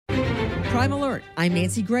Crime Alert. I'm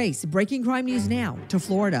Nancy Grace. Breaking crime news now to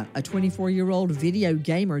Florida. A 24-year-old video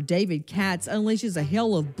gamer, David Katz, unleashes a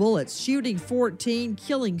hail of bullets, shooting 14,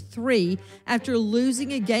 killing 3 after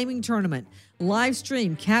losing a gaming tournament. Live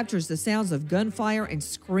stream captures the sounds of gunfire and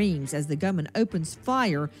screams as the gunman opens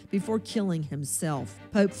fire before killing himself.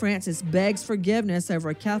 Pope Francis begs forgiveness over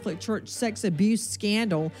a Catholic Church sex abuse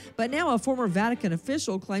scandal, but now a former Vatican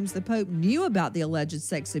official claims the Pope knew about the alleged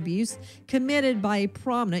sex abuse committed by a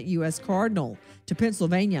prominent U.S. cardinal. To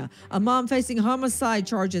Pennsylvania, a mom facing homicide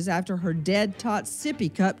charges after her dead tot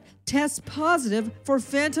sippy cup tests positive for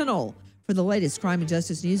fentanyl. For the latest crime and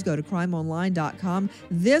justice news, go to crimeonline.com.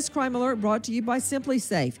 This Crime Alert brought to you by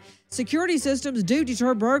SimpliSafe. Security systems do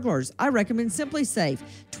deter burglars. I recommend SimpliSafe.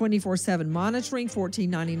 24/7 monitoring,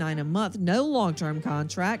 $14.99 a month, no long-term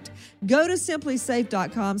contract. Go to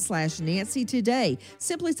simplisafe.com/Nancy today.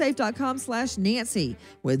 Simplisafe.com/Nancy.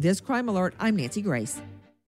 With this Crime Alert, I'm Nancy Grace.